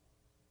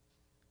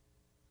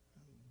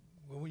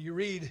 Well, when you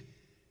read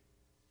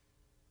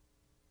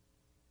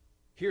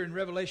here in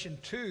Revelation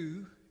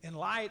 2, in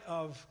light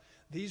of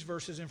these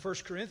verses in 1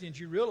 Corinthians,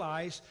 you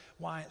realize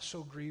why it's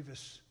so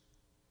grievous.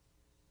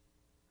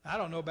 I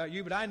don't know about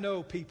you, but I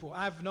know people.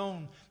 I've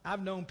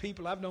known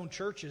people, I've known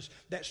churches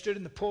that stood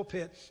in the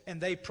pulpit and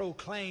they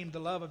proclaimed the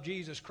love of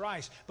Jesus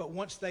Christ. But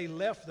once they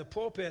left the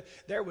pulpit,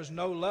 there was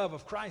no love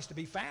of Christ to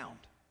be found.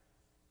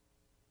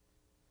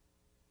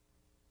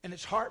 And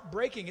it's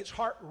heartbreaking, it's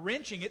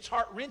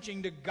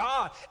heart-wrenching to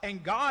God.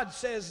 And God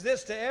says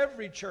this to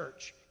every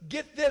church: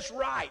 get this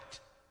right.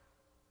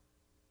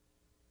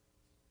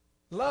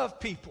 Love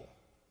people.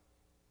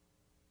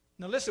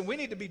 Now listen, we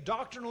need to be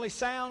doctrinally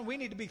sound. We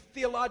need to be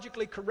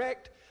theologically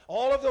correct.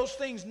 All of those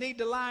things need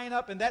to line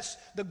up, and that's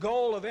the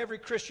goal of every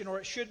Christian, or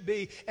it should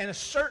be. And it's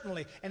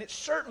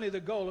certainly the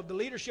goal of the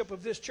leadership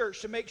of this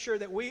church to make sure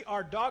that we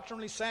are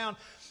doctrinally sound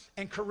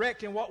and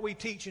correct in what we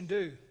teach and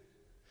do.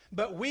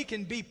 But we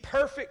can be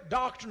perfect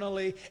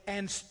doctrinally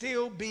and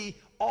still be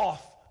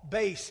off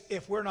base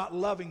if we're not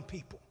loving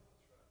people.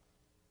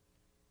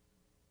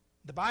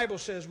 The Bible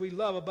says we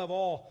love above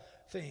all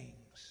things.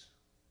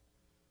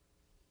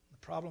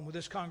 The problem with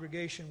this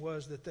congregation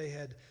was that they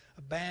had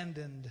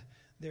abandoned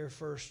their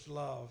first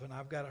love, and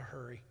I've got to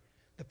hurry.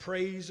 The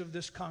praise of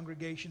this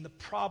congregation, the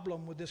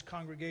problem with this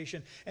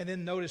congregation, and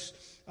then notice,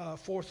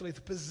 fourthly,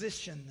 the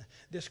position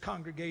this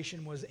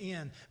congregation was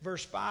in.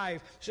 Verse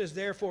 5 says,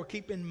 therefore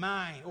keep in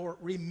mind, or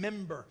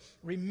remember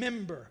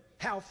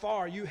how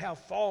far you have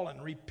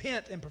fallen.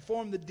 Repent and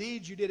perform the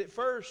deeds you did at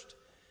first.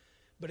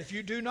 But if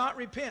you do not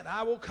repent,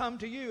 I will come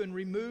to you and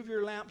remove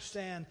your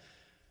lampstand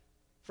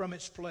from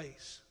its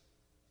place.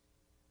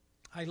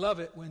 I love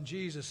it when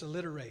Jesus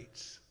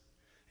alliterates.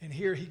 And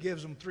here he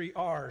gives them 3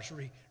 R's.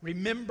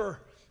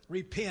 Remember,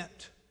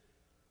 repent,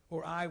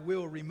 or I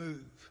will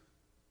remove.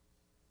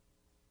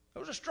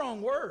 Those are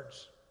strong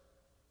words.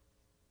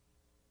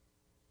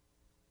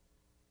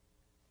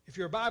 If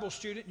you're a Bible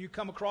student and you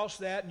come across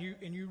that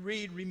and you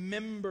read,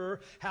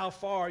 remember how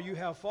far you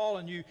have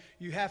fallen,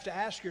 you have to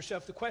ask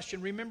yourself the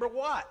question, remember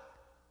what?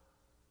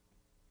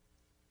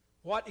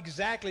 What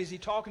exactly is he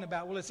talking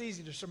about? Well, it's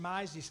easy to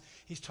surmise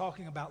he's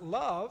talking about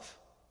love.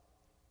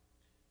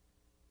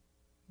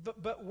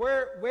 But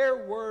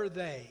where were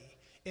they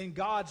in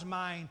God's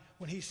mind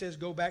when he says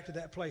go back to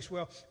that place?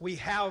 Well, we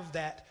have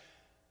that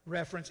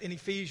reference in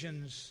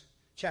Ephesians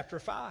chapter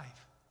 5.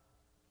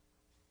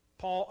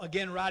 Paul,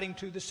 again, writing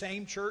to the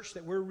same church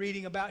that we're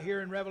reading about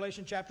here in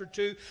Revelation chapter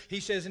 2, he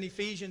says in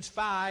Ephesians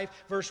 5,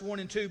 verse 1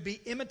 and 2, be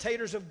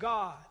imitators of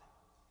God.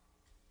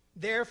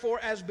 Therefore,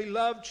 as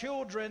beloved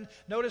children,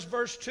 notice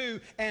verse 2,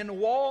 and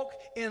walk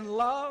in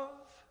love,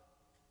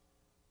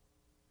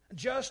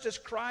 just as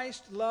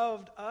Christ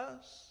loved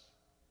us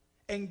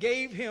and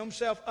gave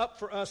himself up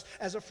for us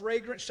as a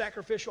fragrant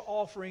sacrificial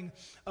offering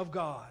of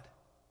God.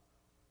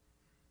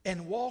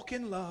 And walk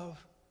in love,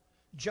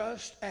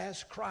 just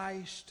as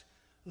Christ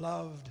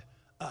loved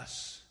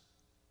us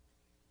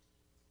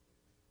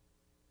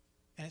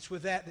And it's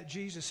with that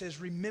Jesus says,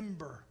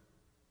 remember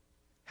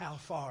how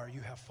far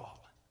you have fallen.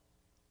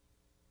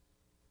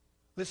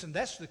 Listen,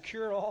 that's the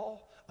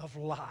cure-all of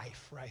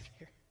life right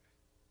there.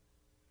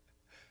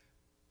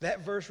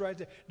 That verse right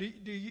there.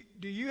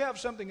 Do you have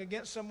something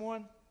against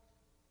someone?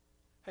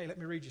 Hey, let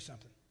me read you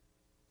something.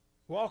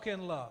 Walk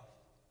in love,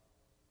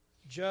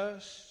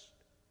 just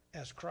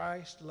as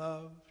Christ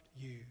loved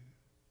you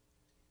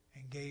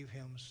and gave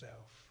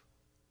himself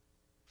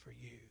for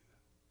you.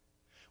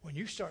 When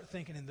you start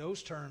thinking in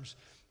those terms,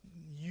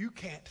 you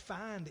can't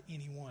find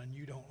anyone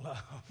you don't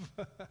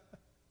love.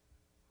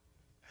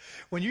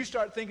 When you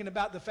start thinking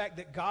about the fact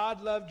that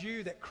God loved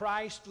you, that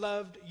Christ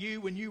loved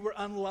you when you were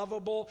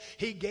unlovable,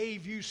 he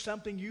gave you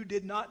something you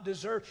did not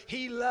deserve.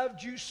 He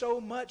loved you so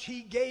much,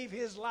 he gave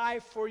his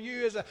life for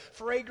you as a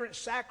fragrant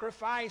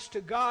sacrifice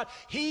to God.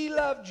 He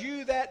loved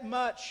you that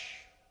much.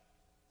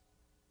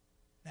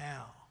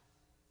 Now,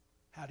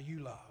 how do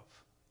you love?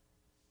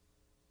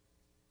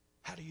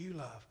 How do you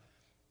love?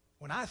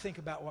 When I think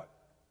about what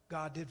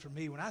God did for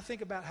me, when I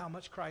think about how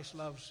much Christ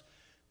loves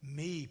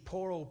me,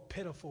 poor old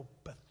pitiful,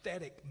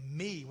 pathetic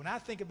me, when I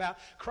think about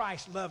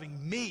Christ loving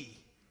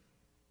me,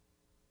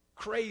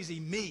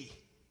 crazy me,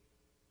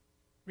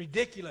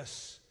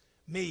 ridiculous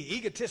me,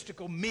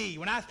 egotistical me,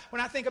 when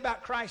I think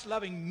about Christ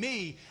loving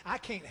me, I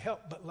can't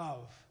help but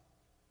love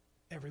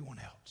everyone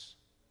else.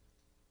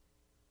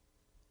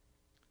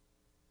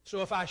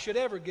 So if I should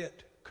ever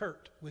get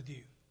curt with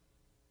you,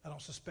 I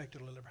don't suspect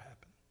it'll ever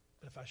happen,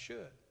 but if I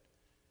should,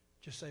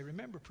 just say,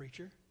 remember,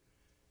 preacher,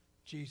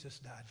 Jesus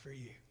died for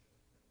you.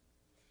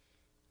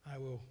 I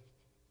will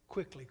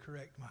quickly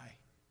correct my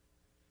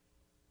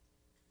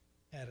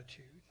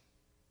attitude.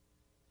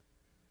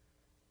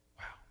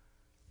 Wow.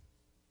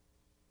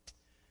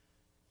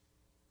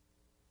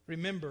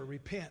 Remember,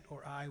 repent,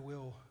 or I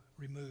will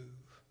remove.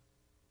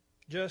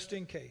 Just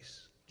in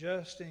case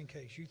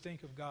you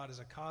think of God as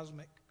a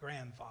cosmic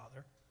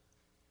grandfather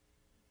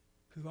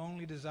who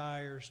only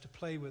desires to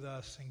play with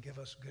us and give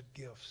us good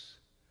gifts,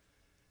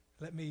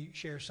 let me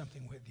share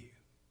something with you.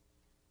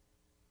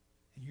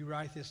 And you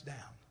write this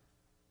down.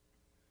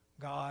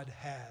 God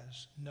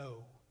has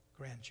no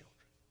grandchildren.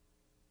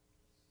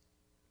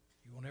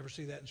 You will never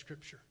see that in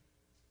Scripture.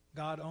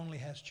 God only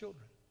has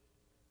children.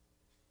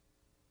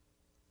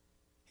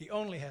 He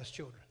only has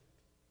children.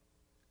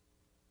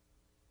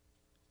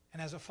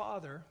 And as a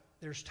father,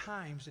 there's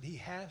times that he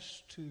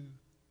has to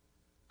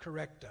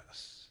correct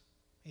us.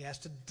 He has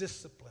to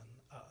discipline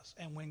us.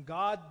 And when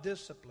God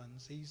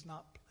disciplines, he's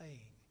not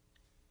playing.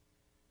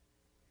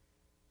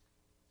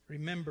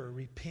 Remember,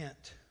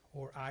 repent,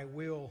 or I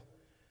will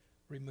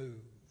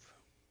remove.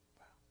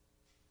 Wow.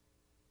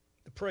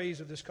 The praise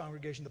of this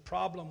congregation, the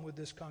problem with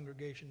this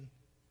congregation,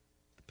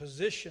 the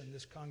position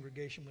this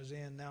congregation was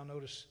in. Now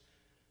notice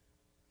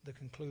the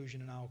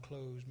conclusion, and I'll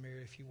close,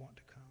 Mary, if you want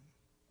to come.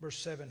 Verse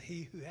 7,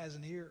 he who has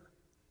an ear,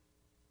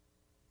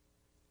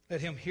 let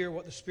him hear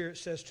what the Spirit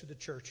says to the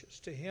churches.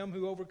 To him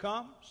who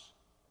overcomes,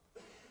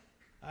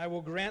 I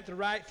will grant the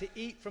right to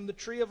eat from the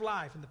tree of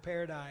life in the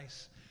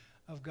paradise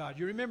of God.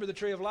 You remember the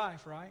tree of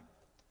life, right?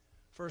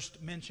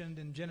 First mentioned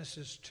in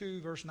Genesis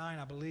 2, verse 9,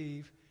 I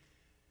believe.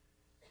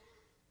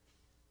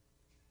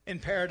 In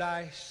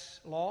paradise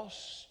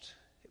lost,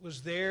 it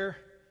was there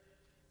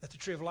that the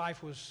tree of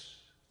life was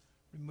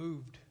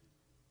removed,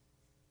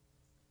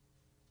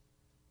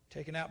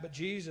 taken out. But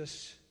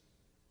Jesus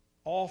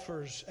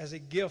offers as a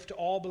gift to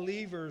all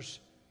believers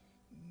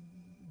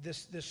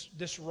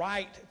this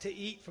right to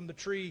eat from the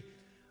tree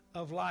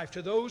of life.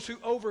 To those who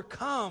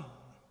overcome,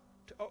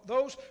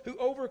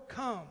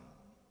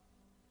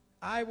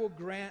 I will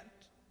grant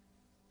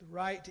the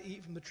right to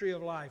eat from the tree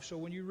of life. So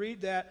when you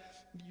read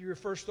that, your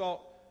first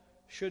thought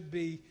should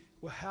be,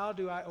 well, how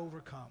do I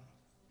overcome?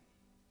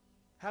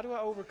 How do I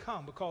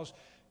overcome? Because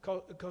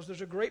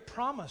there's a great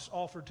promise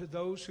offered to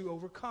those who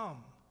overcome.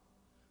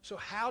 So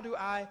how do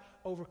I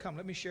overcome?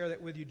 Let me share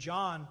that with you.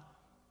 John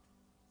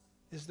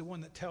is the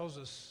one that tells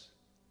us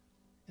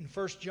in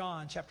 1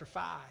 John chapter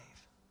 5,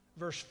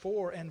 verse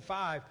 4 and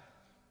 5.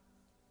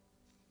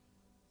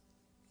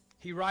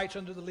 He writes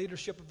under the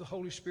leadership of the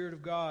Holy Spirit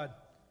of God,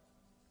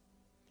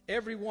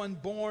 everyone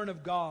born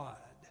of God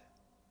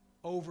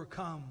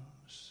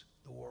overcomes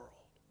the world.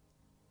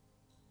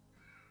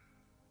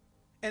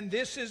 And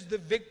this is the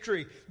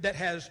victory that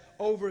has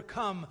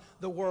overcome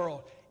the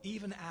world,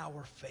 even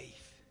our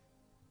faith.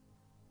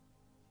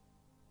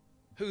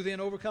 Who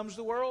then overcomes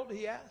the world,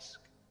 he asks?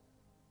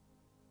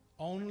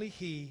 Only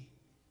he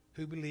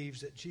who believes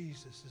that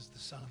Jesus is the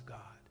Son of God.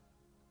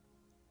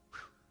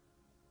 Whew.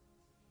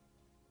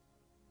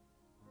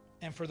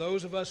 And for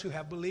those of us who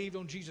have believed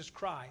on Jesus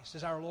Christ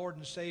as our Lord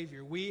and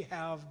Savior, we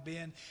have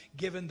been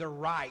given the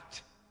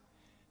right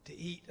to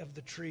eat of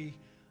the tree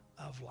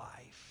of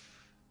life.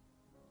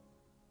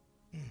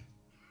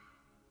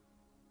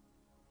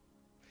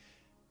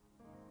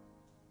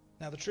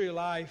 Now, the tree of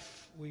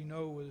life, we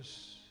know,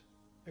 was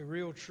a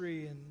real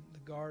tree in the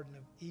Garden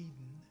of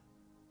Eden.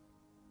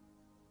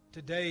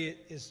 Today,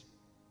 it is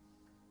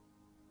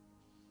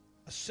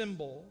a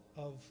symbol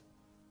of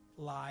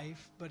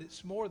life, but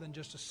it's more than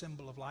just a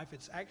symbol of life.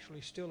 It's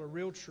actually still a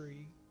real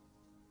tree,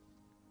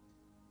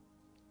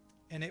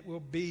 and it will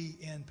be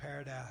in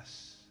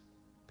paradise.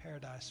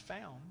 Paradise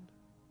found,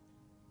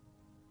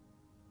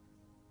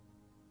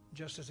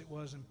 just as it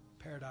was in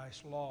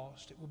paradise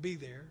lost. It will be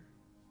there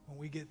when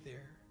we get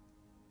there.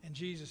 And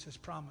Jesus has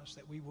promised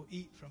that we will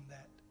eat from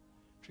that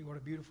tree. What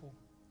a beautiful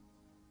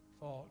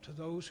thought. To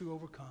those who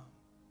overcome,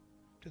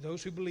 to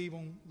those who believe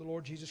on the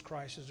Lord Jesus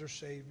Christ as their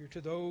Savior,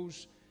 to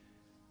those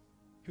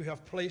who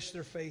have placed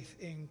their faith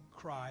in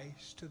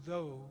Christ, to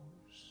those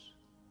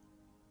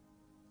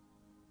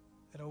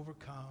that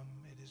overcome,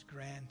 it is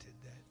granted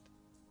that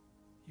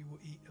you will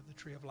eat of the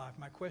tree of life.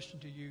 My question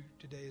to you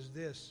today is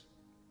this: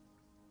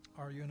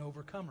 are you an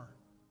overcomer?